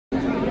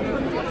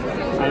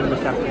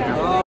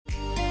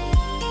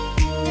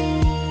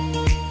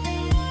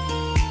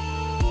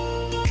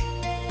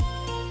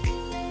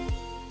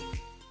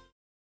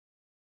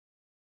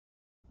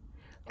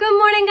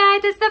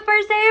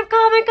first day of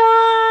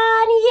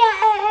Comic-Con!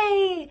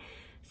 Yay!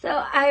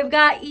 So I've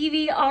got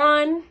Evie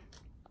on.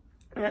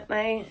 Got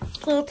my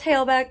little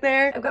tail back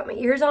there. I've got my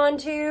ears on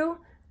too.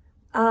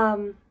 They're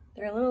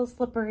a little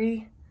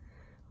slippery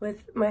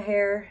with my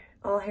hair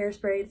all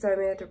hairsprayed, so I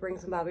may have to bring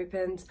some bobby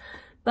pins.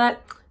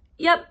 But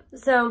yep,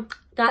 so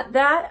got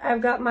that.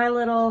 I've got my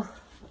little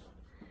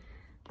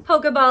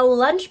Pokeball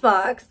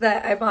lunchbox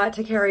that I bought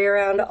to carry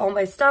around all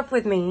my stuff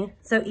with me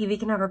so Evie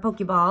can have her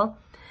Pokeball.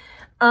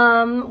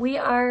 We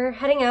are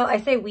heading out. I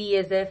say we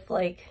as if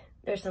like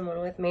there's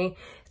someone with me.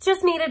 It's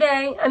just me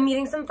today. I'm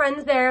meeting some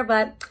friends there,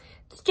 but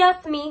it's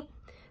just me.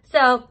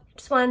 So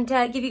just wanted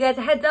to give you guys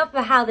a heads up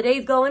of how the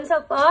day's going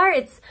so far.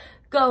 It's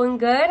going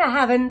good. I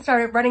haven't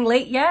started running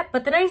late yet,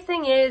 but the nice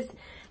thing is,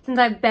 since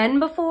I've been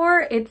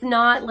before, it's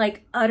not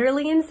like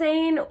utterly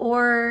insane,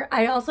 or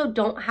I also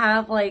don't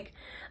have like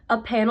a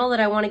panel that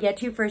I want to get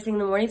to first thing in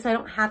the morning, so I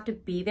don't have to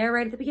be there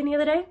right at the beginning of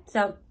the day.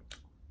 So,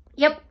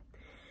 yep.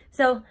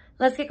 So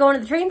let's get going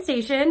to the train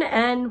station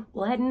and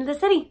we'll head into the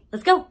city.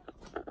 Let's go.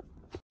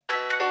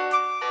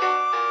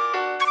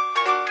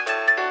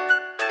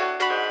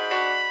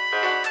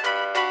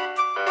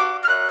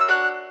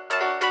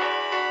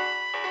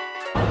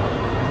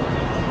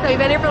 So you've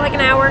been here for like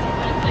an hour.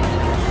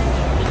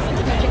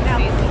 Check it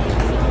out.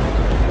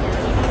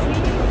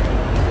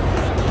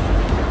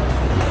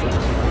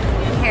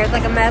 Hair's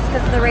like a mess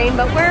because of the rain,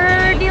 but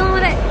we're dealing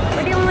with it.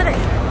 We're dealing with it.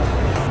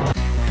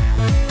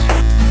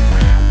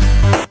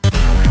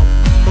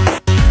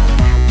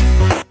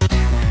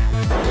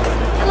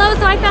 Hello,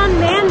 so I found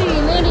Mandy.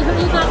 Mandy, who are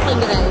you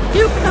cosplaying today?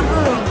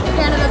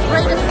 Canada's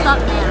greatest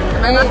stuntman.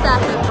 I love that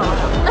pistol.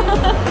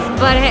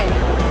 But hey,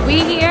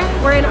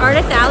 we're in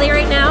Artist Alley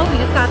right now. We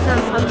just got some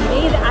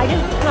amazing, I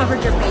just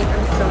covered your face,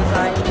 I'm so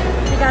sorry.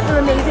 We got some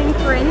amazing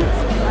prints.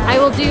 I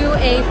will do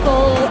a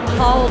full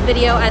haul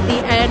video at the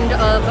end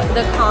of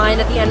the con,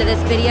 at the end of this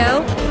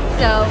video.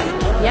 So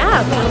yeah,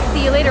 we'll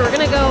see you later. We're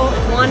gonna go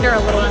wander a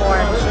little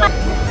more.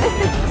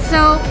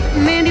 So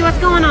Mandy, what's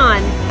going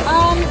on?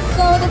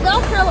 So the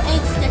Velcro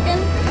ain't sticking.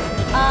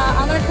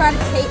 I'm gonna try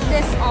to tape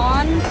this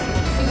on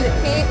to the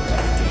tape.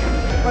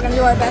 We're gonna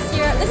do our best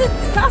here. This is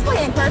cosplay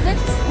ain't perfect.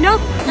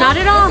 Nope, not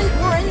at all.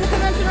 We're in the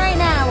convention right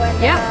now, and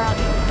yep.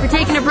 We're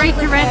taking a break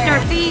to rest our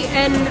feet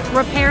and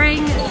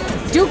repairing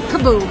Duke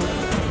Kaboom.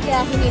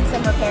 Yeah, he needs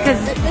some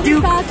repairs. This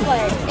is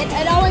cosplay.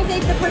 It always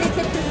takes the pretty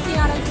pictures you see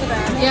on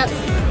Instagram. Yep.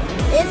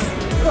 It's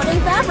putting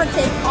fabric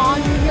tape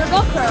on your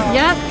Velcro.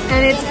 Yep,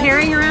 and it's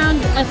carrying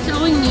around a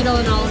sewing needle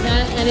and all of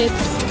that, and it's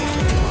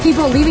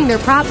people leaving their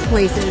props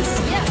places.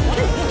 Yeah, what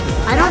is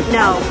this? I don't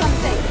know.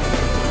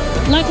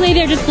 Luckily,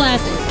 they're just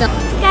plastic. So.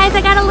 Guys,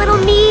 I got a little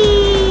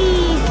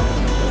me.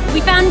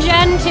 We found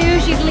Jen too.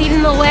 She's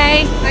leading the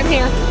way. I'm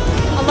here.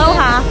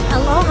 Aloha.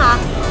 Aloha.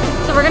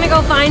 So we're gonna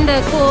go find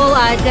the cool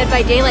Dead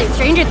by Daylight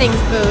Stranger Things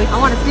booth. I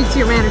want to speak to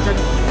your manager.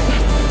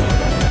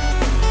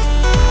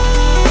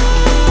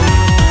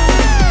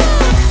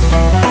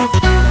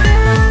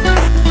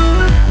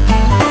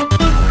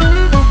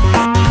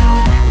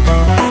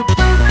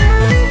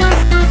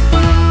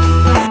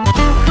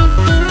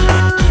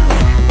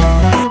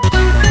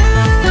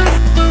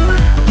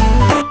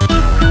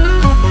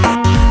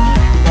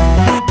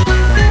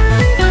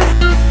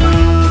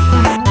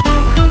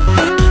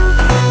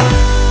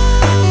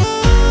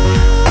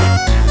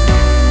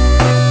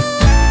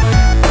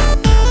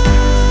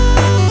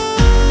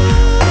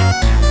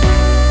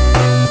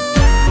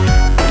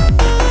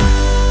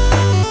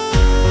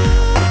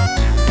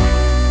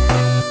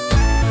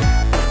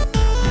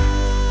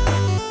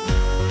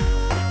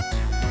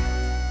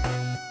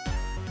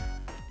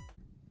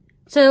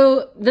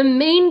 So the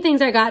main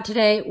things I got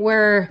today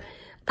were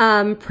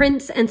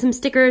prints and some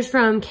stickers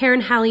from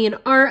Karen Halley and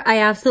Art. I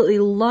absolutely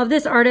love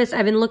this artist.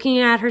 I've been looking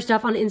at her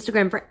stuff on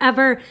Instagram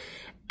forever.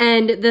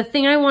 And the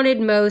thing I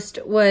wanted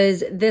most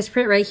was this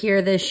print right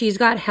here, the She's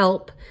Got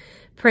Help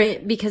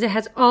print, because it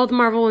has all the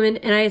Marvel women.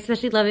 And I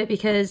especially love it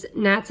because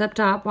Nat's up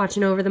top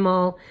watching over them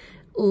all.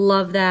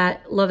 Love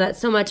that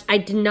so much. I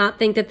did not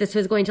think that this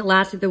was going to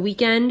last at the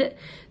weekend.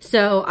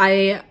 So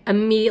I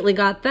immediately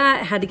got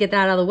that, had to get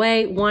that out of the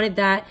way, wanted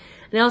that.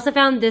 And I also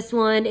found this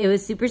one. It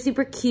was super,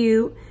 super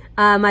cute.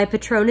 My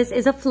Patronus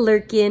is a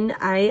Flurkin.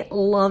 I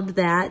loved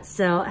that,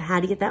 so I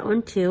had to get that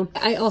one too.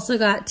 I also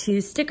got 2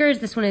 stickers.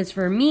 This one is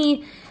for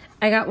me.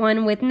 I got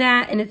one with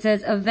Nat, and it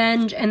says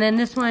Avenge. And then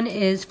this one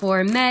is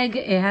for Meg.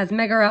 It has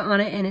Megara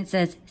on it, and it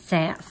says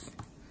Sass.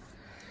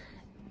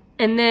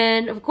 And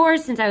then, of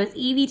course, since I was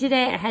Evie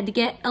today, I had to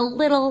get a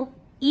little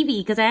Evie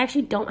because I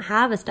actually don't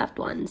have a stuffed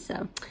one,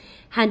 so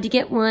had to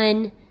get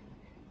one.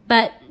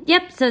 But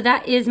yep, so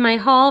that is my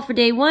haul for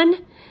day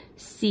 1.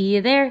 See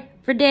you there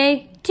for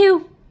day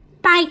 2.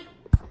 Bye.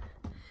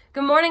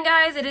 Good morning,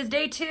 guys. It is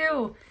day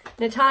 2.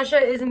 Natasha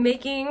is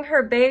making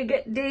her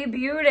big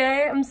debut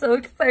day. I'm so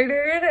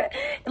excited.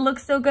 It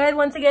looks so good.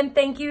 Once again,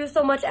 thank you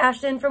so much,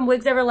 Ashton from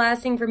Wigs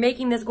Everlasting, for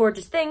making this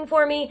gorgeous thing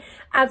for me.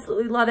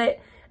 Absolutely love it.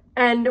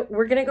 And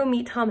we're gonna go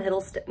meet Tom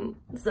Hiddleston.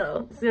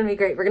 So it's gonna be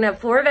great. We're gonna have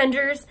 4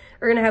 Avengers.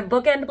 We're gonna have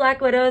bookend Black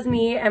Widows,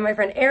 me and my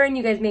friend Erin.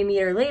 You guys may meet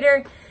her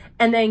later.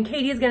 And then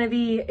Catie is going to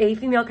be a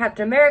female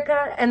Captain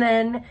America. And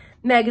then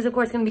Meg is, of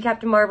course, going to be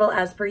Captain Marvel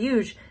as per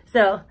usual.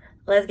 So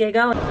let's get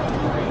going.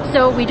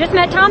 So we just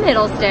met Tom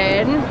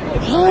Hiddleston.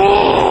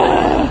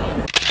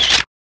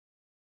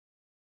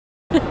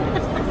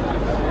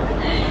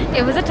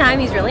 It was a time.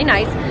 He's really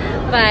nice,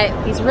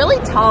 but He's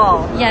really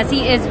tall. yes,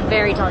 he is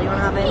very tall. You want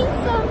to hop in?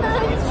 He's so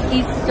nice.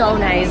 He's so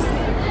nice.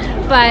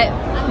 But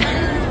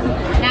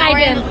Now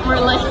we're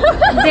like...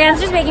 Dan's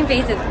just making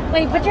faces.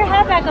 Wait, put your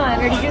hat back on,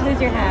 or did you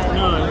lose your hat?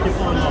 No, it's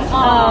on off.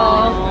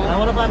 Oh. I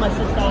want to buy my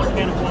 $6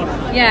 can of water.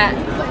 Yeah.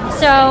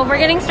 So we're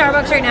getting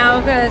Starbucks right now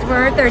because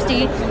we're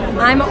thirsty.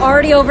 I'm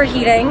already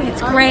overheating.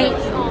 It's great.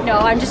 No,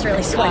 I'm just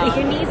really sweaty.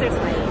 Your knees are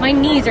sweaty. My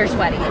knees are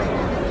sweaty.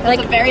 Like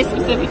a very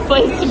specific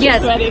place to be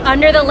Yes, sweaty.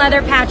 under the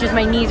leather patches,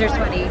 my knees are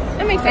sweaty.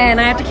 That makes sense.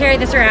 And I have to carry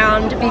this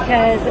around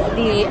because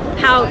the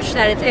pouch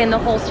that it's in, the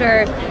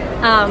holster,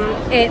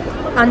 it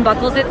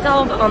unbuckles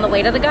itself on the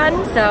way to the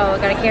gun. So I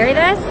gotta carry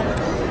this.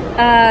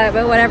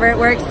 But whatever, it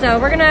works. So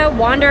we're gonna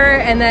wander,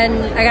 and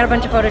then I got a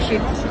bunch of photo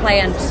shoots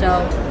planned. So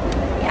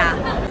yeah.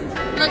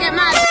 Look at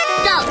mine.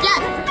 Go.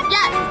 Yes.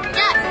 Yes.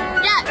 Yes.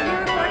 Yes.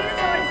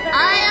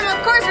 I am,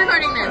 of course,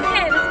 recording this.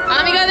 Okay,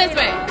 Let me go this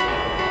way.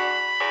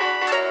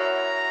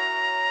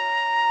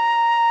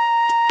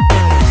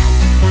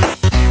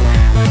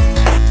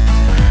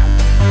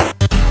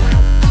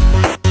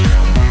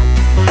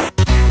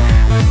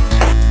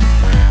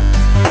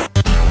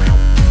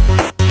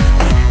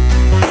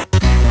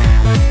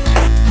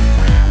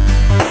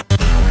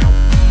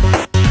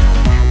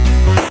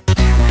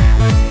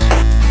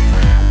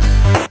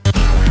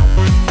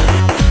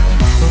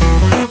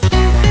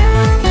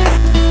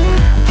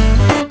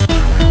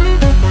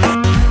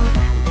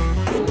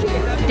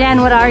 Dan,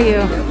 what are you?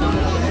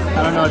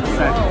 I don't know what to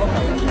say. I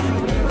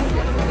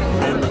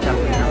didn't look up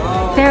here.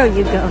 There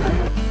you go.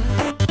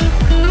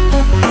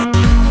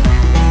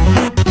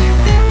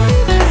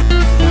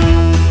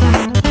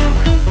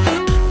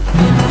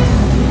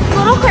 It's a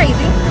little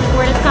crazy.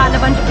 We're just caught in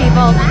a bunch of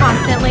people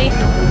constantly.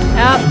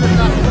 Oh,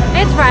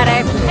 it's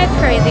Friday. It's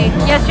crazy.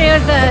 Yesterday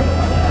was the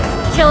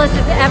chillest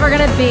it's ever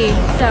gonna be.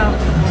 So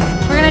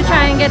we're gonna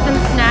try and get some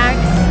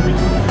snacks.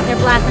 They're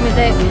blasting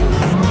music.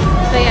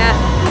 But yeah,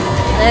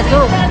 let's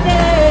go.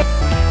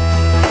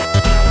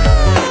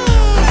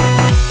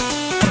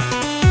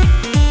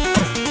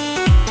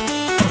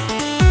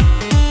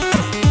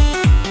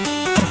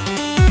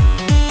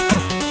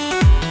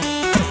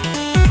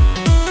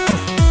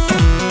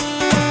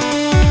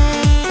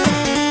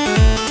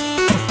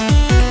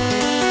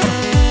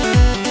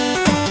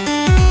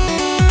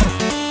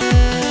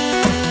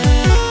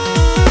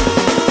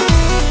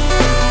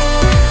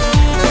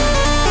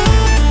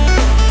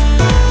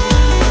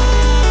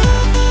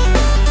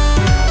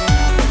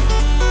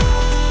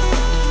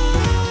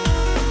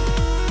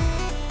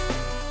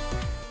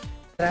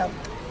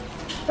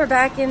 We're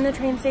back in the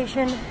train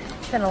station.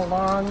 It's been a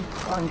long,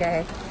 long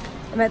day.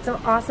 I met some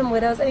awesome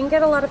widows. I didn't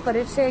get a lot of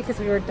footage today because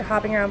we were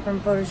hopping around from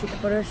photo shoot to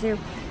photo shoot,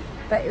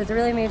 but it was a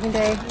really amazing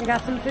day. We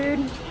got some food.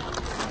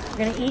 We're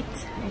gonna eat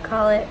and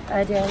call it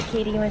a day.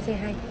 Catie, you wanna say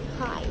hi?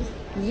 Hi.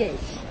 Yes.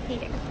 Hey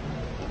there.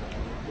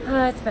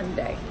 It's been a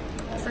day.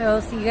 So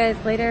I'll see you guys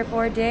later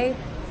for day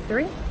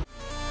 3.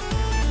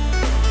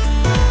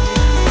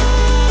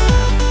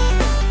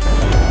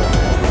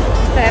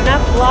 So I have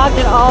not vlogged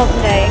at all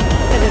today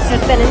because it's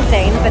just been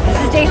insane, but this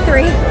is day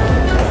 3.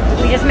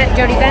 We just met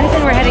Jodie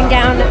Benson. We're heading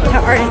down to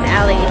Artist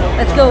Alley.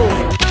 Let's go.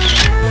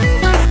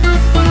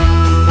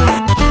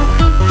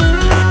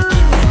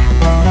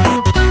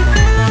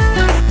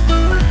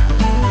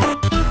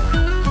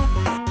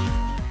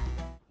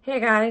 Hey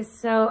guys,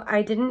 so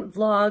I didn't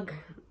vlog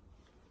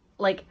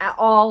like at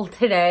all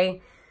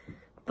today,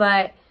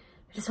 but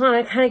I just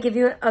want to kind of give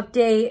you an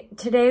update.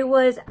 Today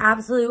was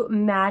absolute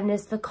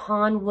madness. The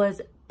con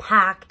was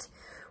packed.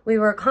 We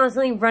were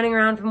constantly running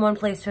around from one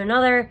place to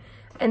another,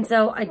 and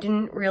so I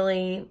didn't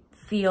really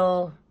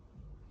feel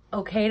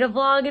okay to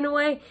vlog in a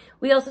way.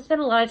 We also spent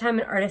a lot of time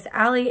in Artist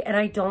Alley, and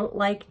I don't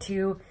like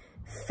to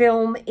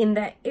film in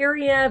that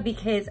area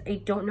because I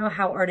don't know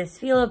how artists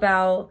feel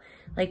about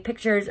like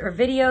pictures or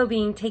video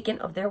being taken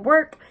of their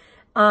work.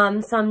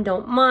 Some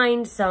don't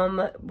mind,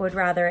 some would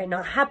rather it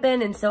not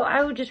happen, and so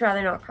I would just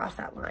rather not cross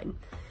that line.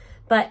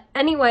 But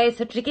anyway,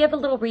 so to give a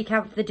little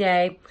recap of the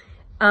day,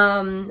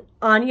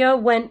 Anya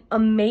went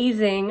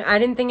amazing. I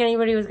didn't think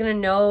anybody was gonna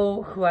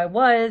know who I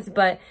was,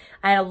 but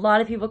I had a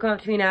lot of people come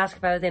up to me and ask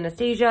if I was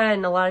Anastasia,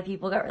 and a lot of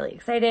people got really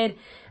excited.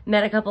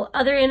 Met a couple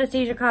other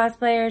Anastasia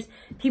cosplayers.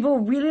 People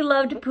really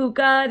loved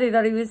Puka. They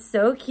thought he was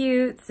so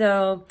cute.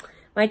 So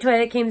my toy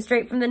that came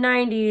straight from the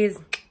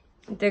 90s,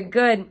 they're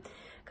good.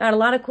 Got a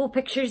lot of cool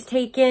pictures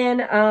taken.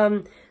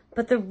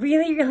 But the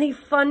really, really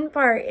fun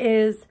part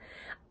is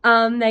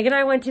Meg and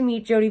I went to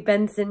meet Jodie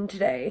Benson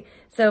today.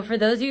 So for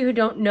those of you who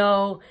don't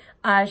know,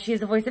 she is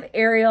the voice of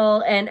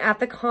Ariel, and at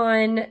the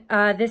con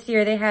this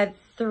year they had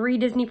 3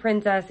 Disney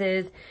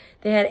princesses.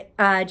 They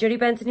had Jodie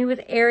Benson, who was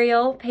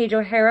Ariel, Paige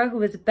O'Hara, who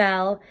was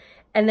Belle,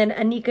 and then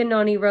Anika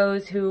Noni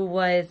Rose, who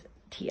was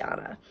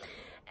Tiana.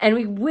 And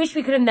we wish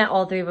we could have met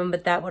all three of them,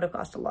 but that would have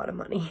cost a lot of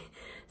money.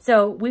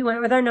 So we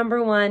went with our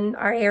number one,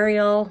 our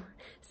Ariel.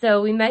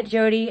 So we met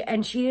Jody,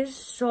 and she is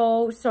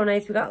so, so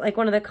nice. We got like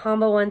one of the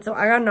combo ones. So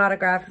I got an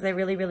autograph because I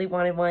really, really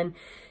wanted one.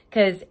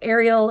 Because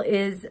Ariel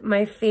is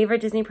my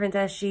favorite Disney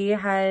princess. She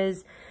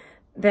has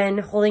been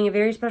holding a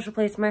very special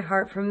place in my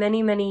heart for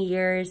many, many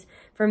years,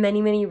 for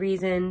many, many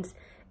reasons.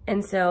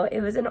 And so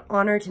it was an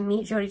honor to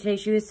meet Jody today.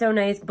 She was so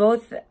nice.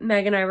 Both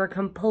Meg and I were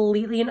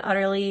completely and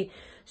utterly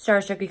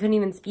starstruck. We couldn't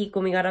even speak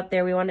when we got up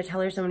there. We wanted to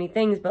tell her so many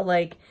things, but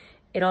like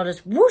it all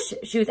just whoosh.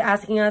 She was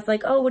asking us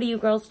like, oh, what do you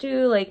girls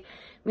do? Like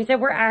we said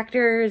we're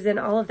actors and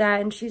all of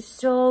that. And she's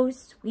so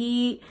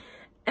sweet.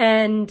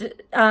 And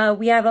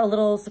we have a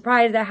little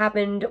surprise that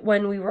happened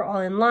when we were all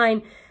in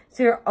line.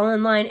 So we were all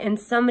in line, and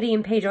somebody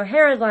in Paige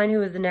O'Hara's line, who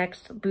was the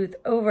next booth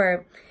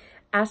over,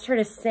 asked her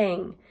to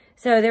sing.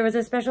 So there was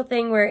a special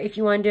thing where if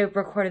you wanted to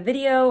record a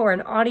video or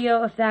an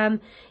audio of them,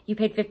 you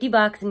paid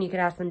 $50 and you could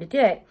ask them to do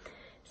it.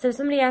 So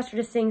somebody asked her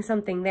to sing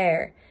something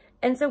there.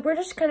 And so we're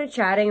just kind of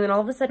chatting, and then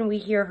all of a sudden we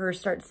hear her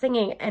start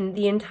singing, and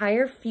the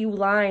entire few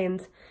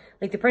lines,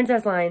 like the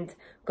princess lines,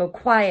 go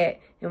quiet,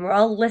 and we're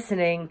all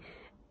listening,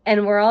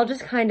 and we're all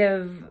just kind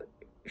of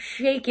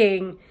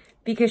shaking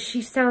because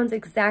she sounds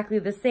exactly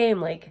the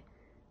same. Like,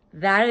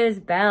 that is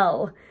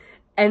Belle.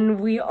 And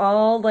we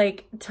all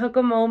like took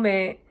a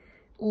moment,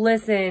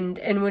 listened,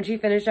 and when she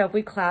finished up,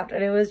 we clapped,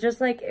 and it was just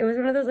like, it was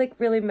one of those like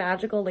really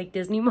magical like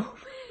Disney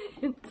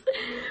moments.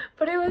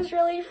 But it was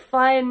really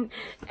fun,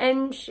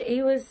 and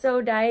she was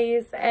so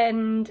nice,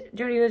 and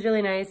Jody was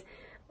really nice,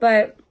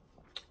 but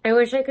I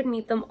wish I could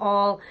meet them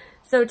all.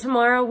 So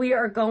tomorrow we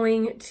are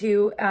going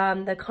to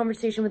the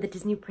Conversation with the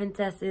Disney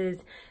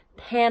Princesses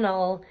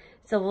panel.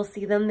 So we'll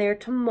see them there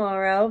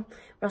tomorrow.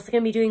 We're also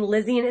going to be doing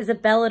Lizzie and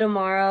Isabella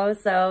tomorrow.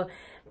 So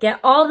get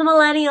all the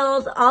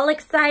millennials all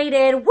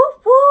excited.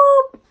 Whoop,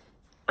 whoop.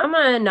 I'm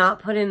going to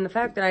not put in the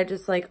fact that I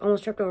just like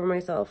almost tripped over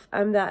myself.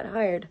 I'm that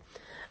tired.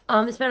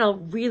 It's been a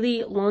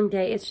really long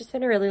day. It's just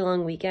been a really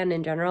long weekend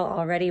in general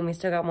already, and we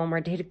still got one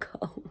more day to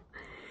go.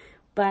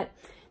 But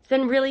it's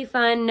been really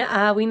fun.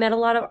 We met a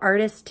lot of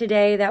artists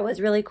today. That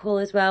was really cool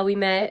as well. We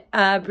met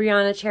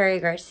Brianna Cherry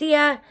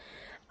Garcia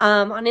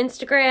on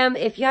Instagram.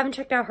 If you haven't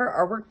checked out her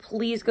artwork,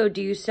 please go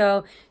do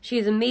so.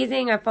 She's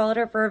amazing. I followed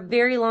her for a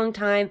very long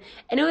time,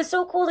 and it was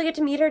so cool to get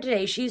to meet her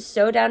today. She's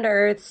so down to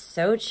earth,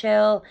 so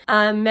chill.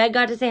 Meg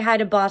got to say hi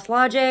to Boss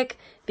Logic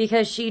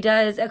because she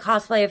does a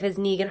cosplay of his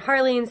Negan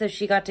Harley, and so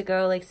she got to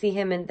go like see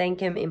him and thank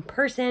him in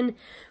person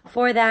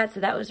for that. So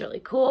that was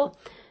really cool.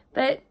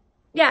 But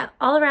yeah,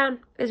 all around,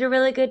 it was a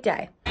really good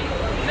day.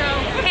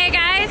 Hey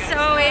guys,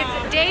 so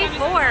it's day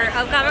 4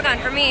 of Comic-Con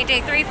for me,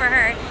 day 3 for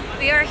her.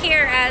 We are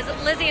here as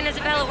Lizzie and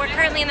Isabella. We're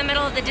currently in the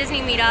middle of the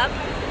Disney meetup,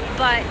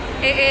 but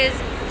it is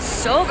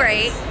so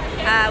great.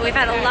 We've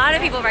had a lot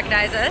of people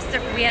recognize us.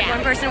 We had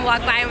one person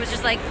walk by and was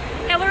just like,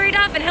 Hillary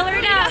Duff and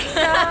Hillary Duff.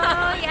 So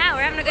yeah,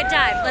 we're having a good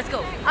time. Let's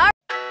go.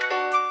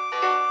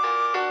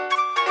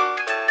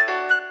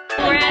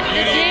 We're at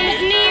the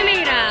Disney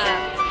meetup.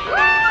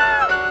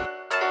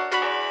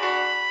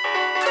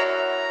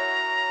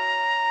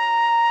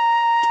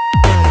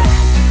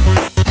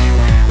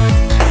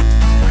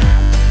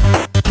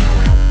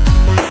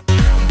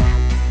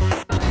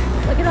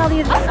 Look at all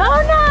these.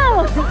 Oh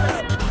no!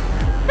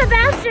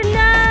 Sebastian,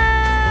 no!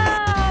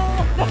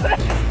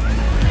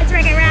 It's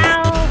Wreck-It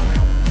Ralph.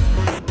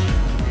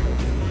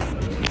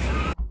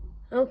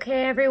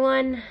 Okay,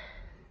 everyone,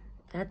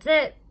 that's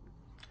it.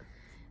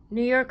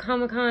 New York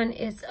Comic-Con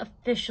is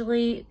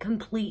officially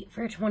complete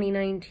for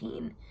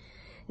 2019.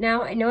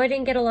 Now, I know I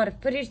didn't get a lot of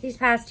footage these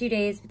past 2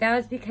 days, but that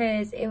was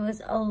because it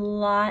was a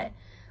lot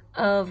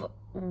of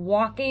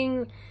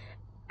walking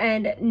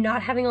and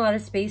not having a lot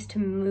of space to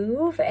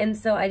move, and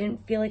so I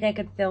didn't feel like I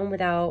could film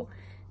without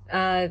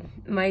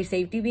my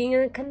safety being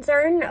a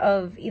concern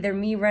of either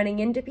me running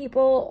into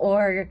people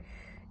or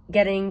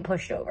getting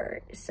pushed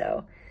over.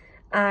 So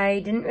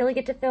I didn't really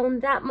get to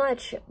film that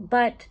much,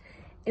 but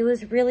it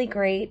was really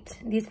great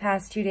these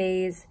past 2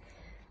 days.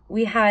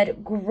 We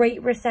had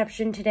great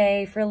reception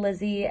today for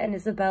Lizzie and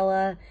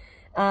Isabella.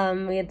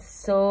 We had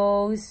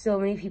so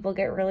many people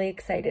get really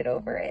excited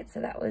over it, so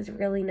that was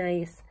really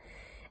nice.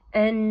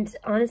 And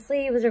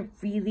honestly, it was a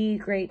really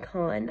great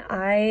con.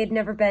 I had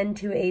never been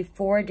to a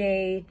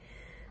 4-day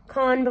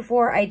con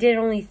before. I did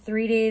only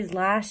 3 days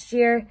last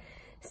year,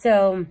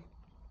 so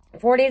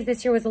 4 days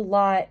this year was a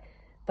lot,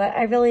 but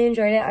I really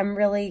enjoyed it. I'm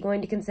really going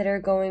to consider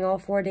going all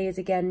 4 days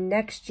again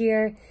next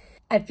year.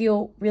 I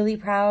feel really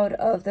proud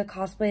of the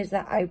cosplays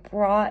that I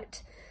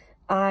brought.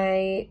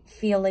 I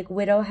feel like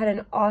Widow had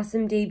an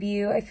awesome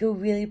debut. I feel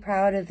really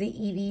proud of the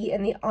Evie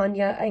and the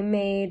Anya I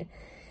made.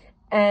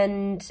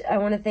 And I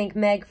want to thank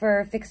Meg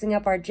for fixing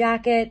up our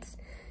jackets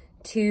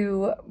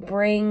to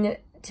bring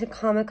to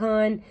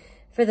Comic-Con.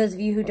 For those of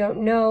you who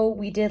don't know,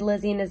 we did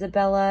Lizzie and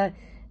Isabella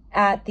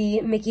at the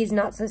Mickey's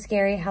Not So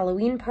Scary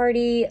Halloween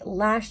party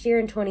last year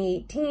in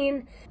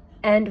 2018.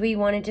 And we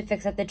wanted to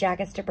fix up the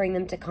jackets to bring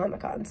them to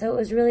Comic-Con. So it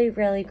was really,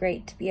 really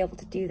great to be able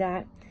to do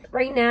that.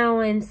 Right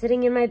now, I'm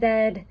sitting in my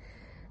bed.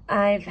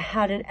 I've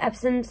had an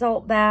Epsom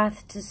salt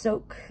bath to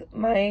soak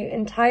my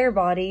entire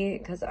body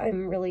because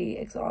I'm really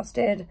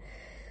exhausted.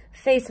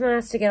 Face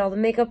mask to get all the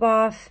makeup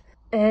off.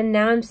 And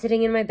now I'm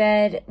sitting in my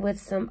bed with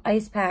some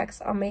ice packs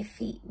on my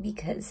feet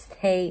because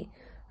they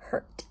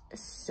hurt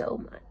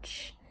so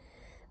much.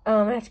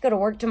 I have to go to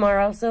work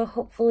tomorrow, so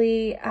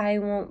hopefully I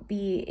won't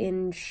be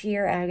in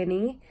sheer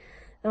agony.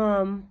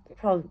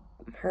 Probably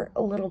hurt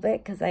a little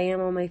bit because I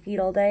am on my feet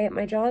all day at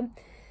my job.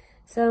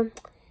 So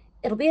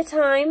it'll be a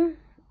time,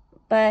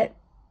 but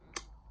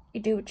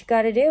you do what you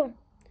gotta do.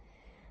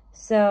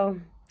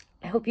 So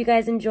I hope you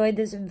guys enjoyed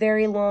this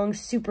very long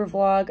super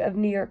vlog of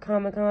New York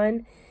Comic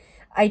Con.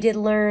 I did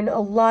learn a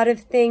lot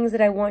of things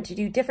that I want to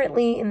do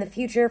differently in the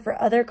future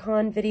for other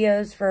con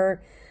videos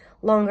for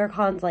longer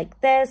cons like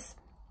this.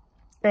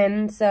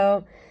 And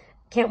so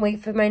can't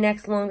wait for my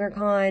next longer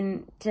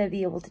con to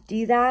be able to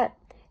do that.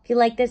 If you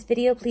like this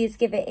video, please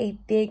give it a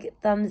big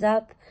thumbs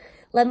up.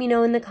 Let me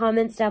know in the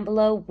comments down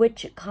below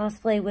which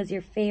cosplay was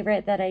your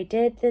favorite that I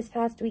did this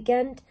past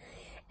weekend.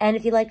 And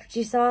if you liked what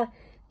you saw,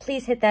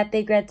 please hit that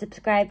big red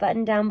subscribe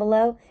button down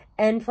below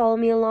and follow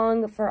me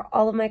along for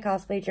all of my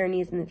cosplay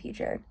journeys in the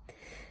future.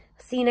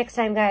 See you next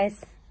time,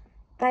 guys.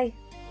 Bye.